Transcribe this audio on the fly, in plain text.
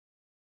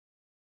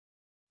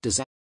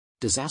Disa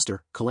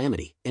disaster,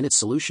 calamity, and its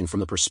solution from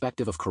the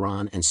perspective of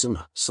Qur'an and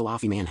Sunnah,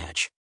 Salafi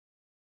Manhaj.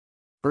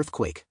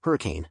 Earthquake,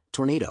 hurricane,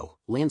 tornado,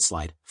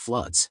 landslide,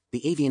 floods,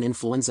 the avian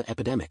influenza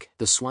epidemic,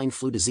 the swine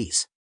flu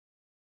disease.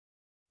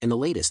 And the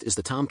latest is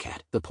the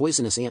tomcat, the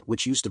poisonous ant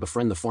which used to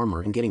befriend the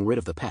farmer in getting rid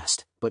of the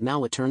pest, but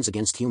now it turns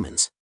against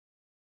humans.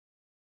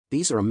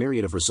 These are a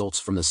myriad of results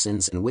from the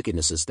sins and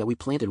wickednesses that we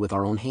planted with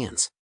our own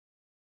hands.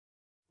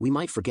 We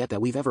might forget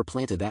that we've ever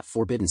planted that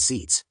forbidden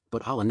seeds,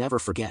 but Allah never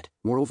forget,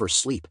 moreover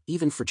sleep,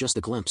 even for just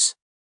a glimpse.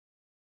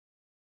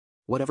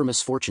 Whatever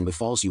misfortune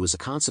befalls you is a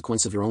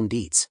consequence of your own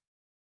deeds.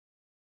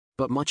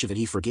 But much of it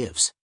He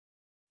forgives.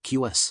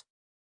 QS.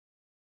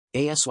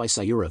 ASY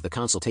Sayura the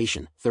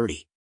Consultation,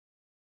 30.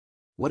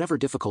 Whatever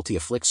difficulty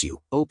afflicts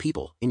you, O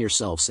people, in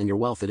yourselves and your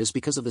wealth, it is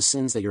because of the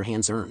sins that your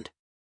hands earned.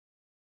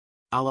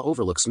 Allah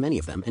overlooks many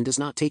of them and does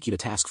not take you to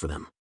task for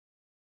them.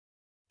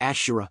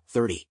 Ashura,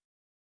 30.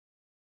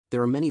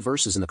 There are many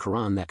verses in the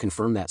Quran that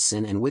confirm that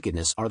sin and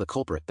wickedness are the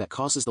culprit that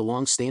causes the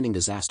long-standing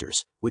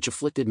disasters, which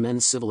afflicted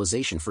men's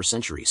civilization for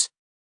centuries.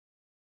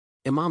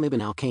 Imam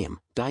Ibn al-Qayyim,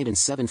 died in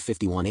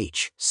 751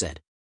 H.,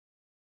 said,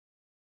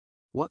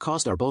 "What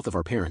caused both of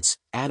our parents,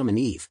 Adam and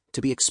Eve,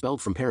 to be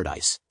expelled from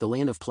paradise, the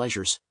land of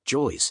pleasures,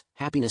 joys,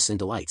 happiness and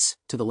delights,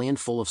 to the land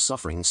full of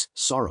sufferings,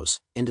 sorrows,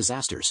 and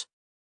disasters?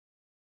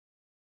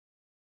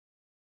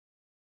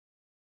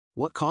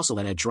 What causal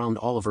that had drowned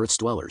all of earth's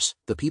dwellers,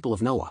 the people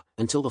of Noah,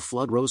 until the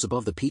flood rose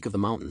above the peak of the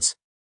mountains?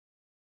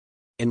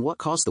 And what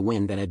caused the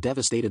wind that had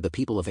devastated the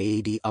people of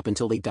Ad up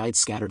until they died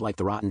scattered like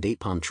the rotten date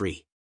palm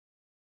tree?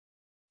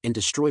 And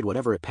destroyed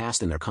whatever it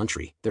passed in their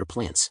country, their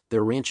plants,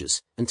 their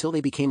ranches, until they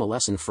became a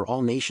lesson for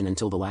all nation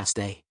until the last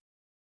day?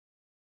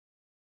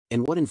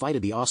 And what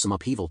invited the awesome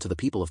upheaval to the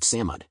people of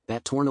Tsamud,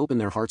 that torn open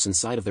their hearts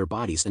inside of their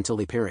bodies until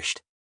they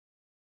perished?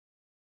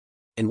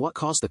 And what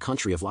caused the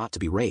country of Lot to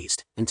be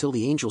razed, until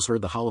the angels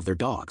heard the howl of their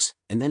dogs,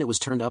 and then it was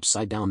turned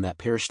upside down that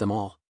perished them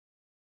all?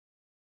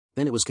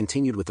 Then it was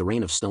continued with the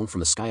rain of stone from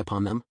the sky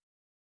upon them?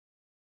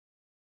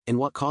 And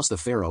what caused the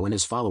Pharaoh and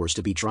his followers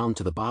to be drowned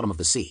to the bottom of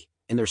the sea,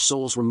 and their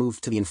souls were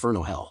moved to the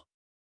inferno hell?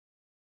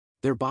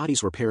 Their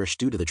bodies were perished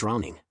due to the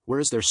drowning,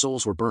 whereas their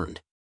souls were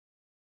burned.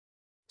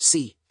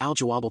 See,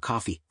 Al-Jawab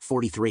al-Kafi,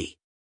 43.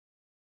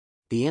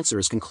 The answer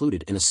is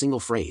concluded in a single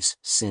phrase: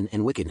 sin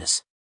and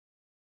wickedness.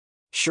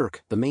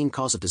 Shirk, the main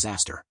cause of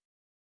disaster.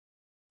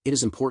 It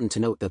is important to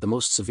note that the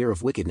most severe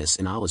of wickedness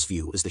in Allah's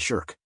view is the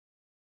shirk,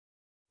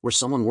 where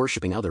someone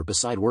worshipping other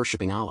beside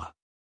worshipping Allah,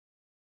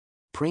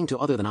 praying to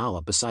other than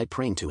Allah beside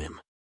praying to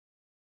Him,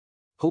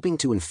 hoping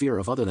to and fear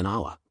of other than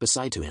Allah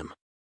beside to Him,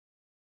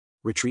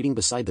 retreating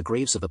beside the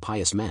graves of the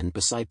pious men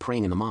beside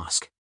praying in the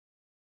mosque,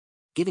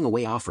 giving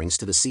away offerings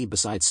to the sea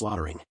beside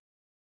slaughtering,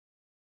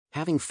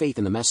 having faith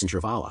in the messenger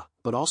of Allah,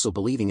 but also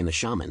believing in the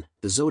shaman,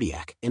 the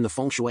zodiac, and the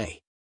feng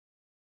shui.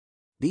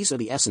 These are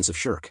the essence of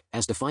shirk,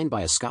 as defined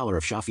by a scholar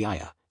of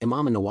Shafi'iyah,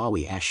 Imam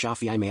an-Nawawi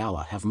ash-Shafi'i may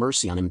Allah have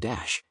mercy on him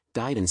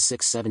died in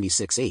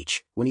 676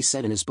 H, when he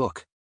said in his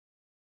book,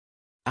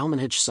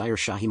 Al-Manhaj Sire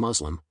Shahi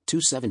Muslim,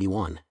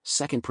 271,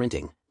 second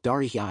printing,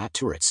 Darihya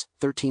at-Turits,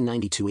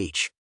 1392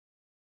 H.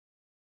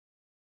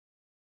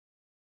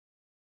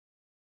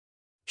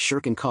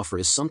 Shirk and kufr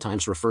is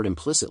sometimes referred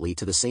implicitly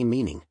to the same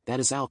meaning, that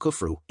is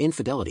al-kufru,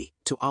 infidelity,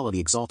 to Allah the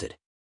Exalted.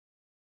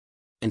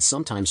 And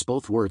sometimes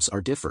both words are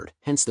differed,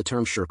 hence the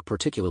term shirk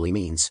particularly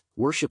means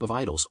worship of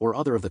idols or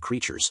other of the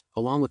creatures,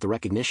 along with the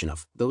recognition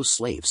of those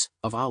slaves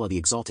of Allah the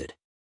Exalted.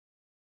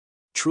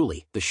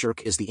 Truly, the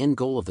shirk is the end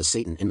goal of the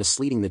Satan in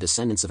misleading the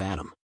descendants of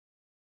Adam.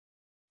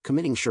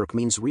 Committing shirk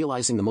means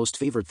realizing the most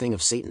favored thing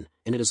of Satan,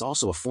 and it is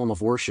also a form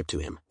of worship to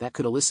him that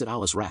could elicit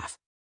Allah's wrath,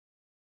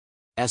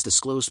 as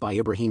disclosed by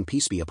Ibrahim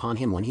peace be upon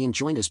him when he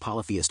enjoined his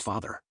polytheist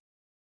father.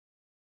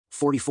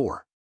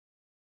 44.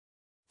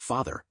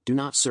 Father, do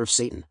not serve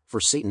Satan, for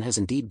Satan has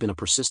indeed been a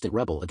persistent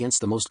rebel against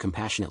the most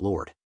compassionate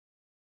Lord.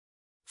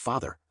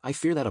 Father, I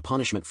fear that a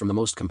punishment from the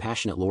most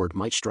compassionate Lord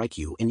might strike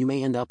you and you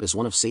may end up as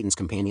one of Satan's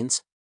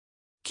companions.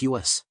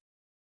 QS.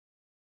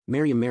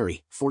 Maryam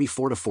Mary,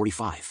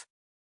 44-45.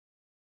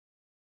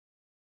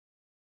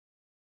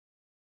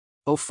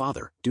 O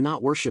Father, do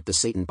not worship the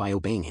Satan by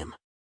obeying him.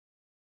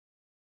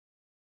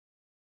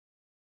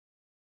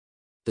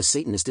 The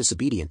Satan is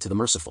disobedient to the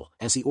Merciful,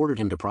 as he ordered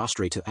him to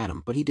prostrate to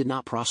Adam, but he did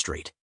not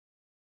prostrate.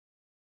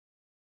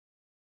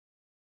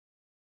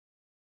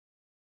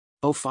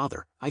 O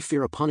Father, I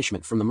fear a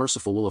punishment from the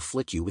Merciful will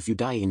afflict you if you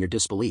die in your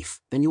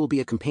disbelief, then you will be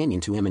a companion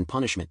to him in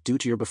punishment due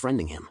to your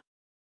befriending him.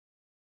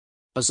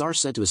 Azar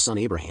said to his son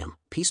Abraham,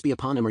 peace be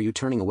upon him, are you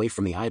turning away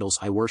from the idols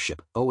I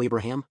worship, O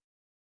Abraham?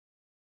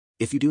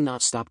 If you do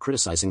not stop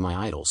criticizing my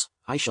idols,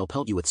 I shall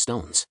pelt you with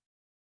stones.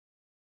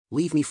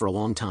 Leave me for a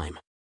long time.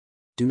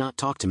 Do not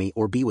talk to me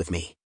or be with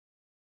me.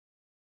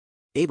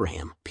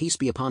 Abraham, peace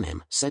be upon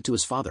him, said to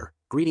his father,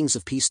 greetings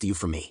of peace to you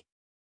from me.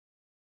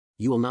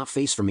 You will not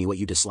face from me what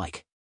you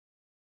dislike.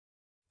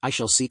 I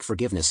shall seek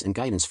forgiveness and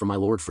guidance from my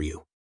Lord for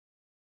you.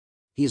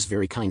 He is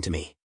very kind to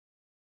me.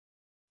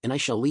 And I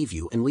shall leave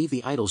you and leave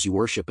the idols you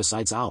worship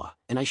besides Allah,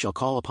 and I shall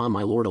call upon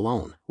my Lord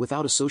alone,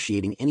 without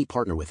associating any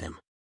partner with him.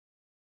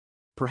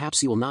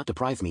 Perhaps he will not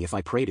deprive me if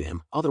I pray to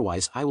him,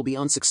 otherwise I will be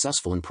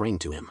unsuccessful in praying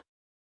to him.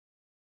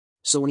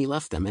 So when he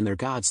left them and their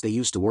gods they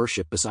used to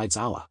worship besides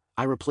Allah,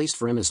 I replaced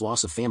for him his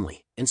loss of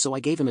family, and so I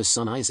gave him his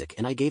son Isaac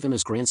and I gave him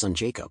his grandson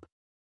Jacob.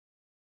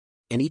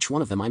 And each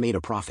one of them I made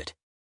a prophet.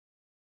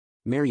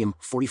 Maryam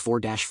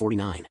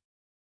 44-49.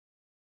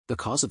 The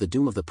cause of the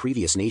doom of the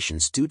previous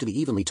nations due to the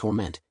evenly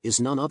torment is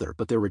none other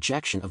but their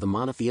rejection of the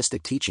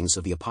monotheistic teachings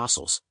of the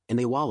apostles, and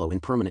they wallow in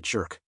permanent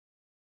shirk.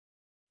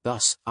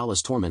 Thus,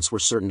 Allah's torments were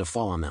certain to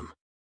fall on them.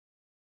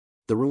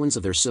 The ruins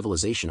of their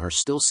civilization are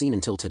still seen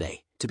until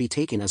today, to be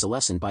taken as a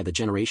lesson by the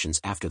generations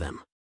after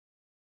them.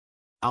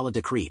 Allah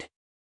decreed.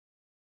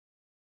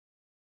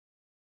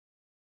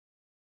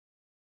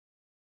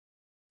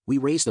 We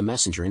raised a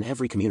messenger in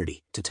every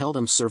community, to tell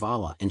them serve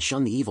Allah and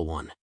shun the evil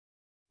one.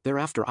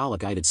 Thereafter Allah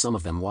guided some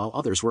of them while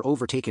others were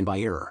overtaken by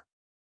error.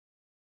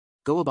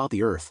 Go about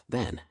the earth,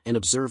 then, and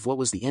observe what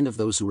was the end of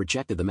those who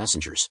rejected the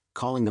messengers,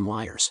 calling them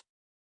liars.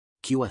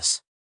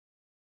 QS.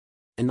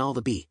 An-Nahl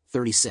B.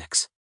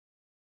 36.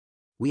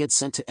 We had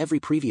sent to every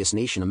previous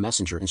nation a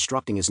messenger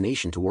instructing his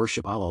nation to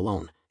worship Allah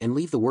alone, and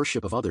leave the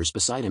worship of others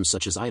beside him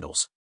such as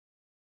idols.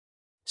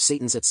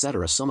 Satans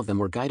etc. Some of them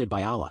were guided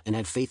by Allah and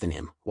had faith in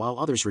him, while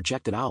others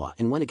rejected Allah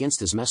and went against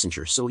his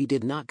messenger, so he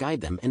did not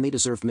guide them and they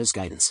deserved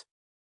misguidance.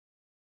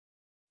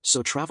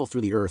 So travel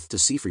through the earth to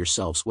see for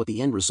yourselves what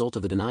the end result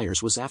of the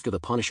deniers was after the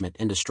punishment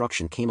and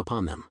destruction came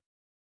upon them.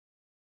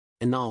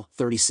 An-Nahl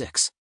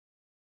 36.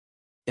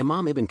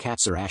 Imam Ibn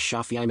Kathir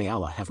ash-Shafi'i, may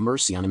Allah have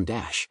mercy on him,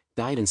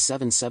 died in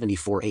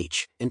 774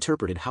 H,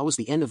 interpreted how was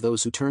the end of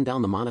those who turn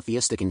down the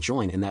monotheistic and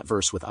join in that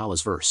verse with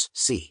Allah's verse,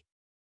 c.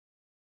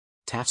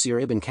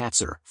 Tafsir Ibn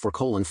Kathir,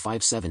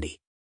 4:570.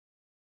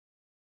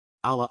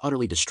 Allah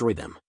utterly destroyed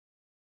them.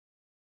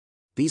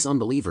 These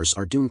unbelievers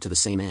are doomed to the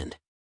same end.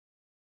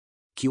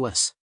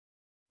 QS.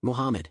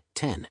 Muhammad,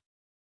 10.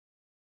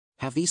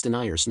 Have these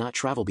deniers not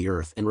traveled the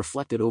earth and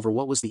reflected over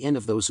what was the end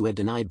of those who had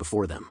denied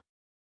before them?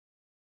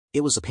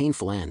 It was a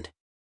painful end.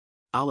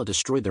 Allah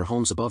destroyed their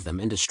homes above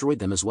them and destroyed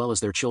them as well as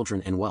their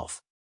children and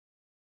wealth.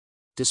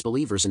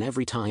 Disbelievers in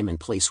every time and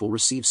place will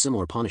receive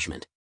similar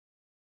punishment.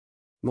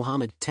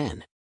 Muhammad,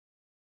 10.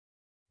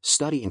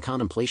 Study and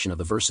contemplation of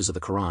the verses of the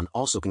Qur'an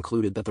also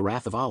concluded that the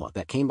wrath of Allah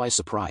that came by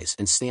surprise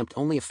and stamped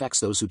only affects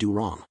those who do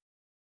wrong.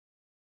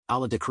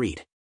 Allah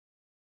decreed.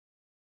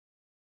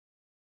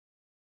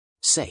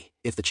 Say,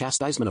 if the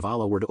chastisement of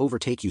Allah were to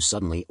overtake you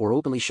suddenly or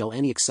openly, shall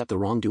any except the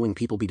wrongdoing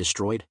people be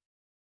destroyed?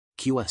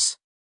 QS.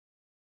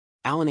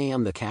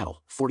 Al-An'am the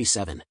Cattle,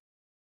 47.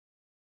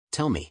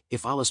 Tell me,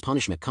 if Allah's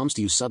punishment comes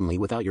to you suddenly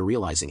without your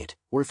realizing it,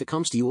 or if it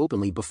comes to you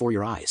openly before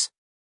your eyes,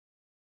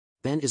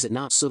 then is it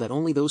not so that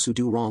only those who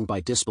do wrong by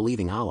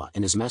disbelieving Allah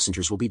and his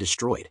messengers will be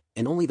destroyed,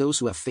 and only those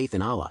who have faith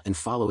in Allah and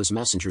follow his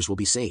messengers will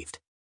be saved?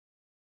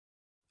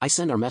 I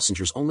send our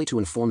messengers only to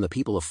inform the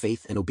people of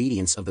faith and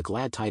obedience of the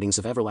glad tidings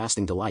of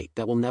everlasting delight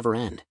that will never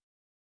end,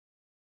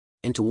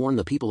 and to warn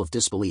the people of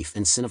disbelief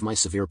and sin of my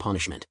severe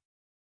punishment.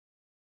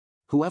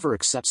 Whoever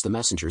accepts the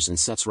messengers and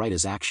sets right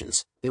his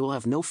actions, they will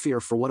have no fear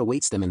for what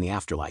awaits them in the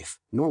afterlife,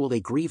 nor will they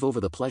grieve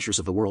over the pleasures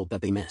of the world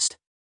that they missed.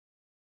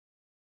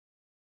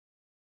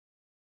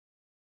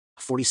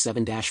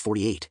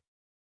 47-48.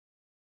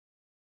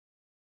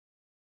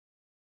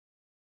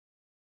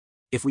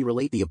 If we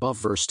relate the above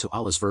verse to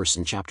Allah's verse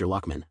in chapter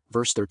Luqman,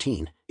 verse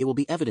 13, it will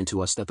be evident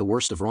to us that the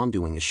worst of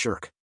wrongdoing is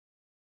shirk.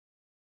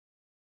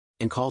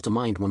 And call to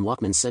mind when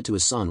Luqman said to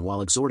his son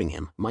while exhorting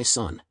him, "My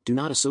son, do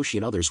not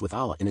associate others with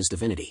Allah in his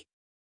divinity.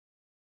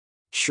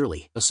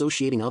 Surely,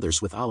 associating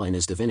others with Allah in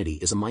his divinity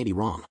is a mighty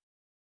wrong.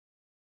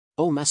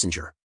 O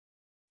Messenger!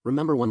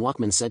 Remember when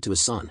Luqman said to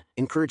his son,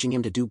 encouraging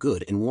him to do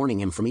good and warning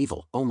him from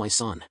evil, O my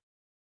son!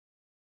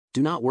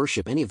 Do not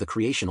worship any of the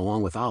creation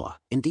along with Allah,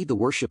 indeed the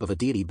worship of a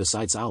deity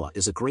besides Allah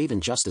is a grave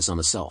injustice on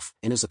the self,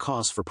 and is a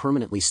cause for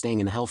permanently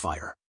staying in the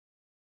hellfire."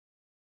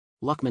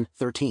 Luqman,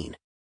 13.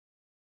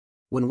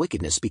 When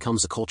wickedness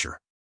becomes a culture.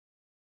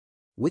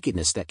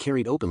 Wickedness that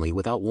carried openly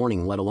without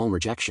warning, let alone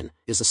rejection,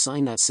 is a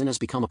sign that sin has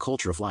become a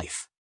culture of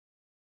life.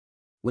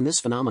 When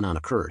this phenomenon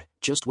occurred,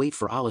 just wait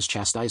for Allah's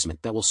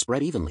chastisement that will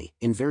spread evenly,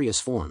 in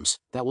various forms,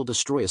 that will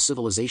destroy a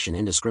civilization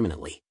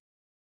indiscriminately.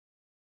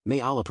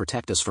 May Allah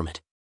protect us from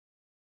it.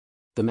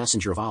 The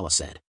Messenger of Allah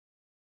said,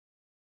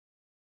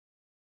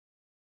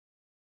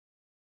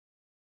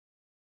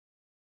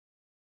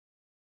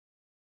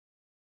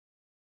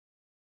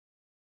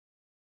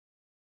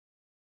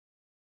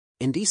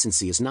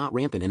 "Indecency is not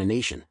rampant in a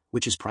nation,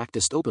 which is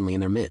practiced openly in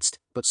their midst,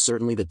 but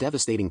certainly the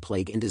devastating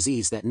plague and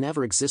disease that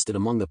never existed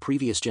among the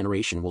previous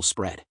generation will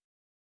spread.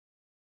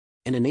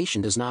 And a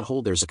nation does not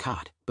hold their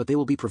zakat, but they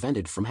will be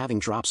prevented from having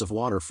drops of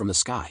water from the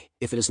sky.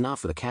 If it is not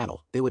for the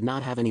cattle, they would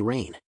not have any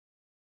rain.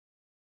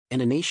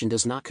 And a nation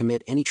does not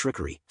commit any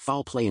trickery,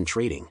 foul play in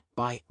trading,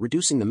 by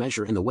reducing the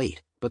measure and the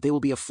weight, but they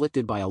will be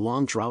afflicted by a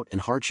long drought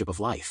and hardship of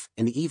life,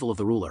 and the evil of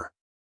the ruler.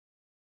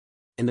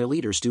 And their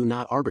leaders do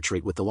not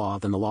arbitrate with the law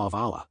than the law of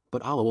Allah,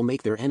 but Allah will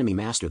make their enemy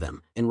master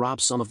them, and rob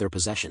some of their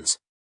possessions.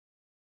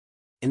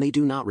 And they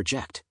do not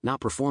reject, not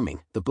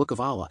performing, the book of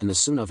Allah and the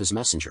Sunnah of His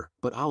Messenger,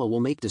 but Allah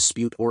will make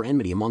dispute or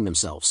enmity among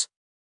themselves.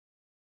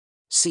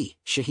 C.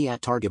 Shahiyat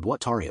Targhib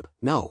Wat Targhib,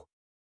 No.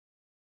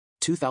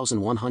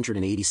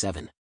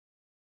 2187.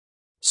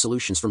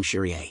 Solutions from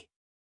Sharia.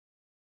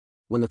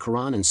 When the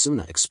Qur'an and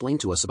Sunnah explain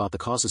to us about the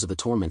causes of the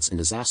torments and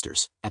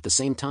disasters, at the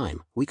same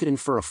time, we could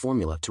infer a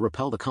formula to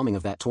repel the coming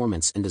of that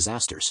torments and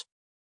disasters.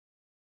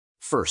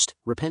 First,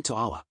 repent to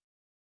Allah.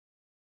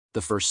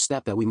 The first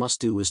step that we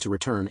must do is to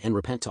return and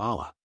repent to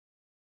Allah.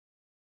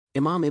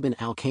 Imam Ibn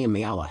al-Qayyim,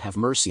 may Allah have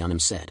mercy on him,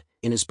 said,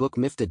 in his book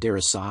Miftah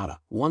Daris Sa'ada,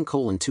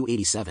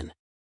 1:287.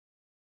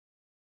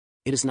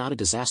 It is not a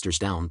disaster's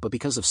down but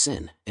because of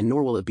sin, and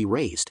nor will it be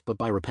raised but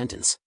by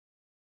repentance.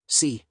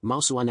 See,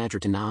 Mawsu'a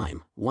Nadrat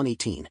an-Na'im,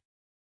 118.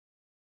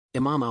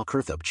 Imam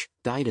al-Qurtubi,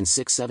 died in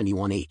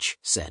 671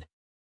 said,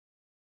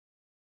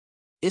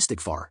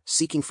 Istighfar,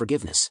 seeking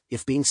forgiveness,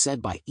 if being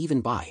said by,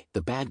 even by,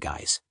 the bad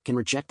guys, can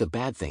reject the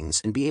bad things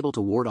and be able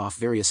to ward off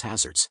various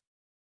hazards.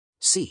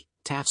 See,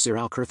 Tafsir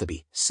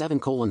al-Qurtubi,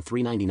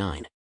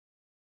 7:399.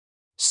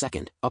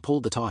 Second,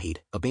 uphold the Tawheed,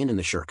 abandon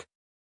the Shirk.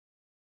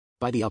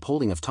 By the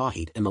upholding of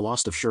Tawheed and the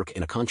loss of Shirk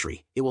in a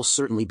country, it will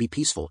certainly be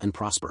peaceful and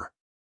prosper.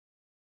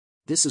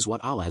 This is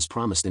what Allah has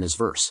promised in His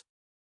verse.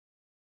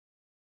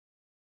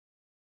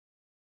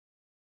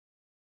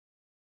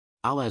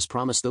 Allah has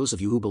promised those of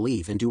you who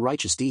believe and do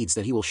righteous deeds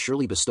that He will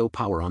surely bestow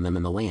power on them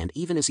in the land,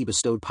 even as He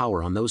bestowed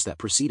power on those that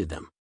preceded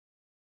them.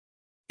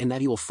 And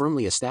that He will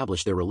firmly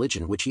establish their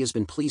religion which He has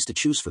been pleased to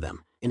choose for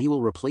them, and He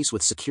will replace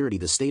with security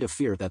the state of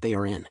fear that they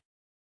are in.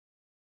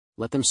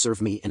 Let them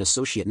serve me and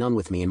associate none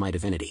with me in my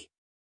divinity.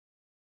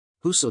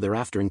 Whoso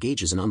thereafter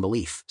engages in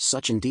unbelief,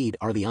 such indeed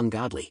are the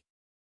ungodly.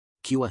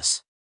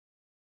 QS.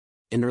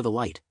 Enter the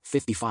Light,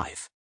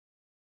 55.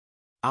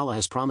 Allah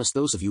has promised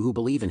those of you who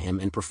believe in Him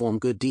and perform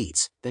good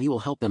deeds, that He will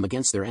help them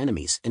against their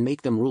enemies and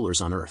make them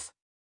rulers on earth.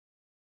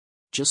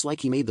 Just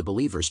like He made the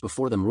believers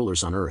before them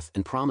rulers on earth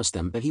and promised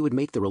them that He would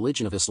make the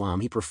religion of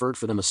Islam He preferred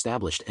for them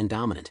established and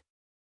dominant.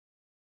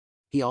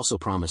 He also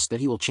promised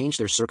that He will change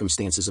their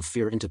circumstances of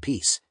fear into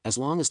peace, as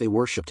long as they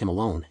worshipped Him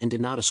alone and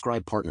did not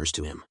ascribe partners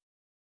to Him.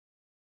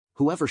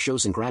 Whoever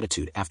shows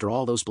ingratitude after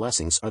all those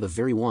blessings are the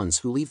very ones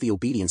who leave the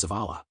obedience of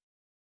Allah.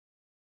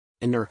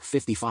 An-Nur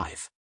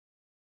 55.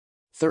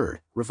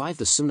 Third, revive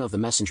the Sunnah of the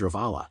Messenger of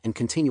Allah and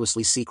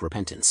continuously seek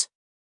repentance.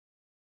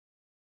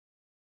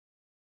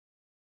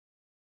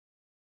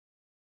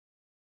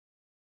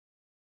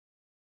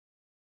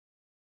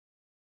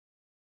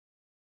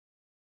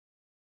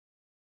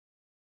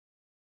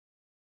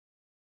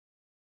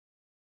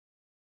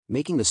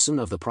 Making the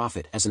Sunnah of the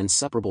Prophet as an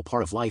inseparable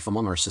part of life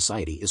among our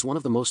society is one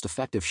of the most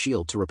effective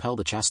shield to repel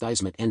the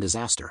chastisement and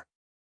disaster.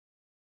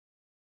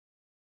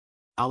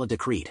 Allah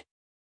decreed.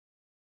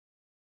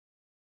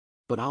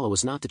 But Allah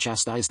was not to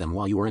chastise them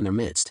while you were in their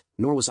midst,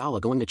 nor was Allah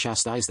going to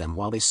chastise them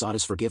while they sought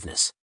His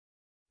forgiveness.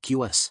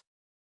 QS.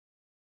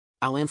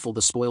 Al-Anfal,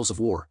 the spoils of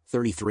war,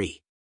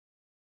 33.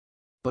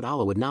 But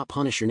Allah would not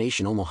punish your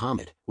nation, O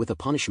Muhammad, with a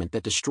punishment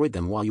that destroyed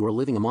them while you were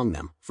living among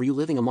them, for you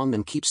living among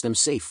them keeps them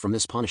safe from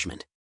this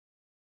punishment.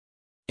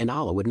 And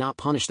Allah would not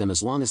punish them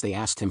as long as they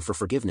asked Him for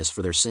forgiveness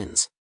for their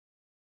sins.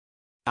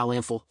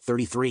 Al-Anfal,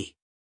 33.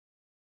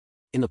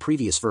 In the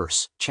previous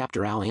verse,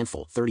 chapter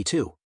Al-Anfal,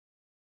 32.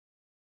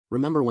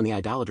 Remember when the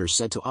idolaters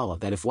said to Allah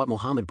that if what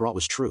Muhammad brought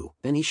was true,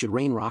 then He should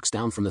rain rocks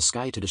down from the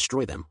sky to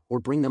destroy them, or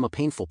bring them a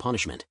painful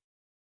punishment.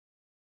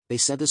 They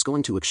said this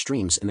going to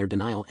extremes in their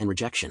denial and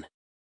rejection.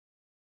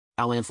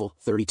 Al-Anfal,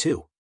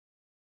 32.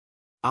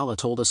 Allah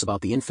told us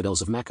about the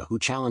infidels of Mecca who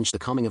challenged the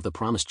coming of the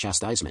promised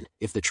chastisement,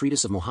 if the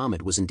treatise of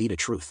Muhammad was indeed a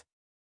truth.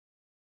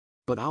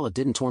 But Allah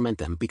didn't torment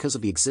them because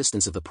of the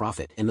existence of the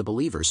Prophet and the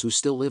believers who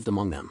still lived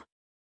among them.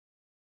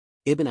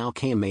 Ibn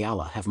al-Qayyim, may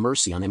Allah have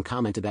mercy on him,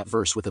 commented that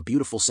verse with a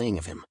beautiful saying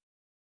of him.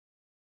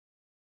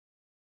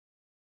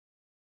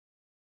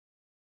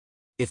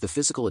 If the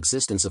physical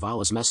existence of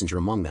Allah's messenger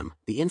among them,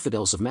 the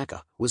infidels of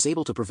Mecca, was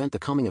able to prevent the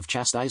coming of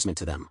chastisement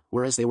to them,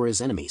 whereas they were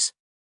His enemies,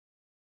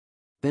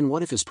 then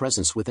what if His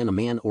presence within a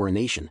man or a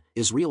nation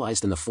is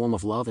realized in the form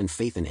of love and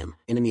faith in Him,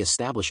 and in the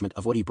establishment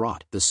of what He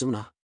brought, the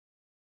Sunnah?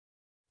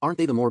 Aren't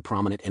they the more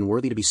prominent and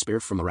worthy to be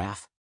spared from the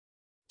wrath?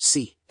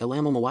 See,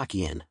 Ilam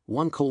al-Mawaqi'in,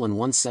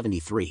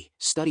 1:173,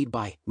 studied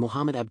by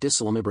Muhammad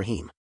Abdissalam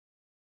Ibrahim.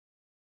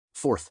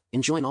 Fourth,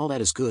 enjoin all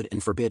that is good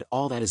and forbid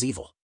all that is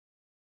evil.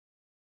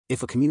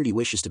 If a community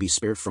wishes to be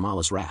spared from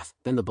Allah's wrath,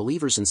 then the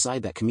believers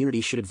inside that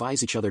community should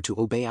advise each other to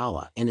obey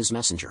Allah and His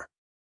Messenger.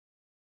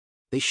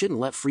 They shouldn't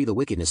let free the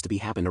wickedness to be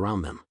happened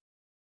around them.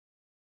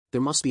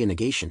 There must be a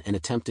negation and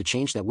attempt to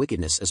change that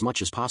wickedness as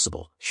much as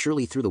possible,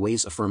 surely through the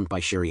ways affirmed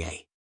by Sharia.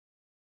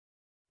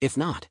 If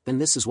not, then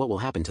this is what will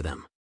happen to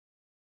them.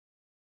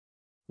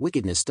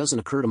 Wickedness doesn't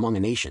occur among a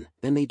nation,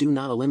 then they do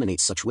not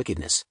eliminate such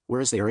wickedness,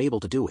 whereas they are able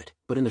to do it,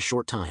 but in a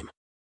short time.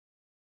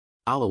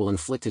 Allah will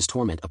inflict His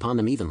torment upon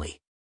them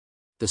evenly.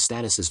 The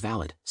status is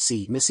valid,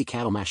 see Misi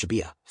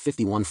Mashabiyah,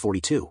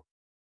 51:42.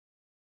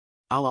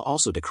 Allah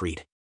also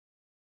decreed,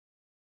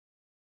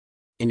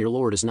 and your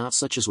Lord is not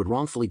such as would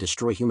wrongfully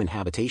destroy human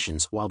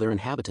habitations while their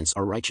inhabitants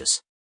are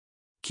righteous.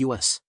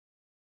 QS.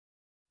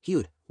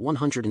 Hud,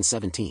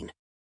 117.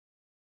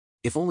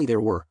 If only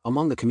there were,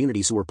 among the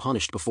communities who were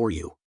punished before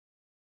you,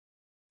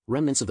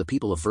 remnants of the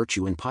people of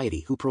virtue and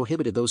piety who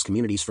prohibited those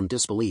communities from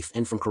disbelief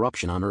and from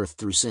corruption on earth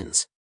through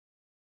sins.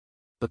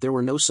 But there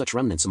were no such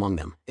remnants among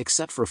them,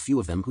 except for a few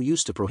of them who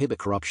used to prohibit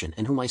corruption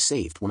and whom I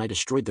saved when I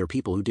destroyed their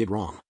people who did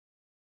wrong.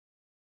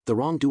 The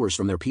wrongdoers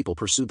from their people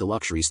pursued the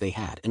luxuries they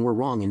had and were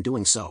wrong in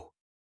doing so.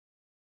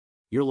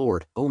 Your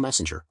Lord, O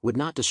Messenger, would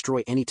not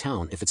destroy any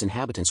town if its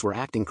inhabitants were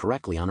acting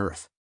correctly on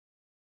earth.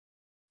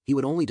 He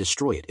would only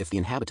destroy it if the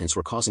inhabitants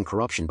were causing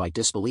corruption by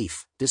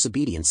disbelief,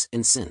 disobedience,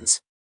 and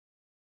sins.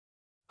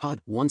 Hud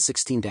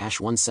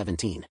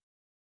 116-117.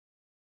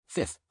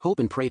 5th, hope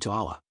and pray to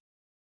Allah.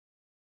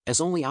 As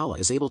only Allah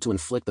is able to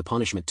inflict the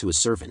punishment to his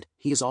servant,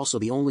 he is also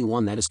the only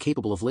one that is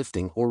capable of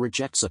lifting or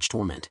reject such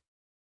torment.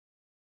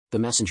 The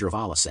Messenger of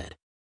Allah said,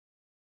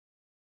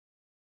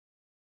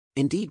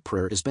 indeed,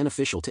 prayer is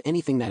beneficial to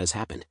anything that has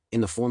happened,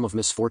 in the form of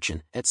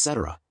misfortune,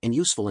 etc., and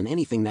useful in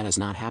anything that has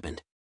not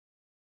happened.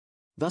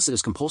 Thus it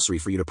is compulsory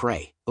for you to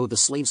pray, O the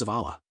slaves of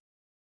Allah.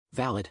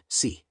 Valid,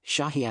 see,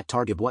 Shahiyat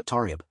Targhib Wat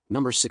Targhib,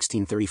 number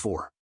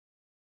 1634.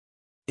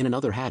 In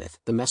another hadith,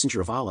 the Messenger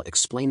of Allah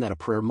explained that a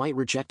prayer might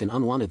reject an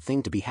unwanted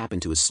thing to be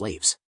happen to his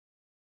slaves.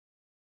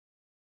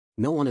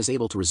 No one is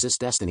able to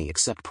resist destiny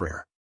except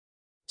prayer.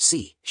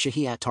 See,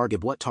 Shahiyat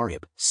Targhib Wat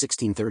Targhib,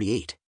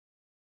 1638.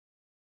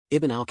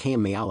 Ibn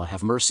al-Qayyim, may Allah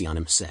have mercy on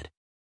him, said,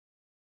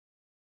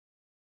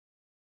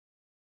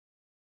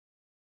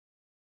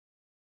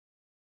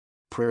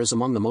 prayer is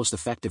among the most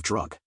effective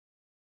drug.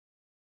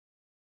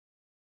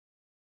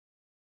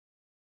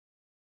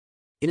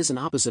 It is an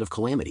opposite of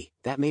calamity,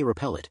 that may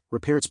repel it,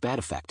 repair its bad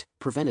effect,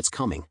 prevent its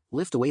coming,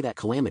 lift away that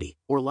calamity,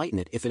 or lighten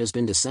it if it has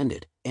been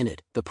descended, and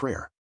it, the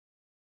prayer,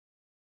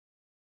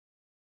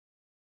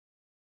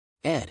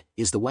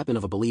 is the weapon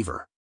of a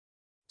believer.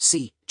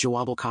 See,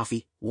 Jawab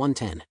al-Kafi,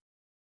 110.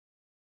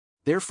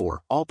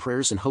 Therefore, all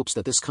prayers and hopes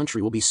that this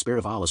country will be spared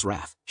of Allah's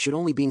wrath, should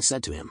only being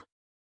said to him.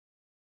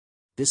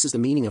 This is the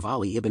meaning of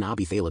Ali ibn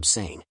Abi Talib's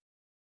saying,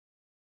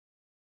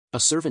 a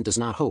servant does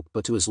not hope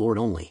but to his Lord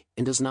only,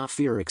 and does not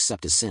fear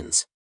except his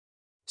sins.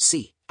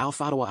 See,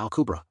 Al-Fatwa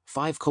al-Kubra,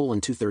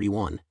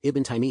 5:231,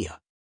 Ibn Taymiyyah.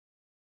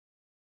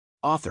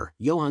 Author,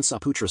 Johann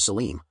Saputra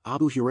Salim,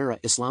 Abu Huraira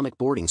Islamic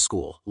Boarding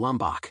School,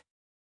 Lombok.